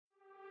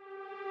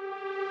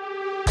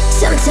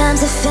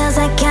Sometimes it feels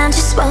like I'm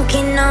just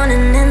walking on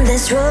an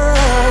endless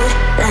road,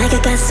 like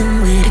I got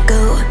somewhere to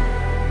go.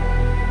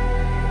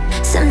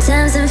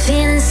 Sometimes I'm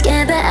feeling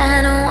scared, but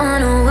I don't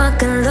wanna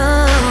walk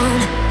alone.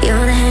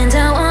 You're the hand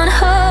I wanna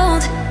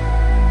hold,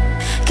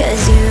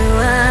 'cause you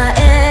are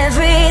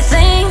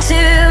everything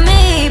to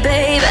me,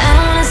 babe. I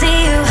don't wanna see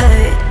you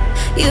hurt.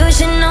 You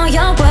should know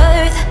your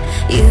worth.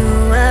 You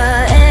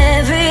are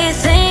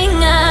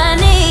everything I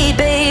need,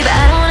 babe.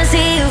 I don't wanna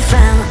see you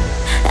frown.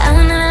 I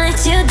wanna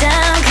let you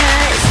down,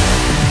 'cause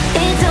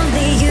it's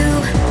only you.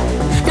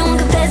 No one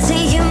compares to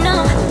you, no.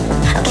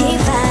 I'll keep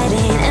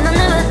fighting and I'll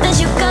never let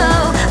you go.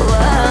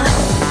 Whoa.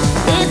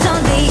 It's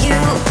only you.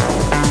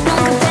 No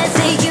one compares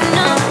to you,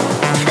 no.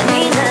 Let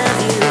me love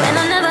you and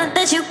I'll never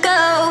let you go.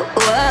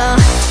 Whoa.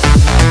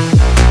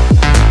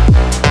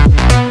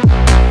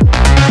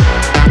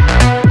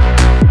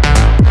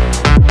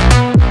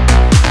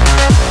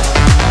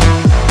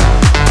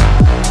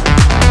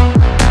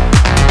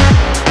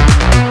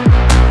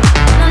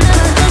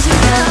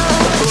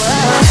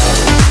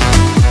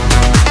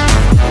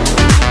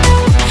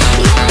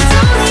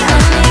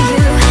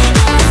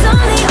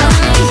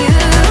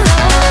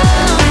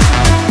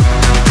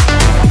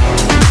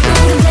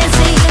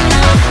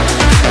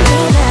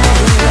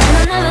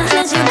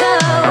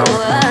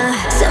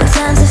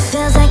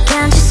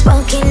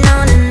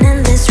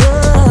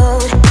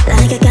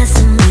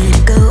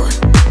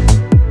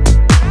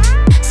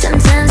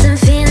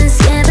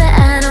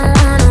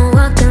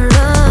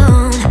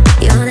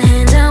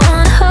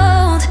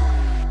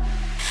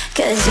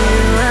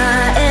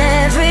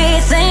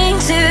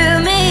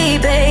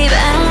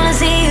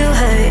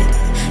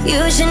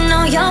 You should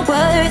know your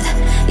worth.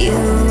 You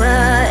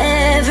are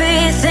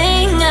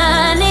everything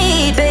I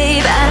need,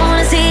 babe. I don't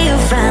wanna see you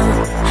frown.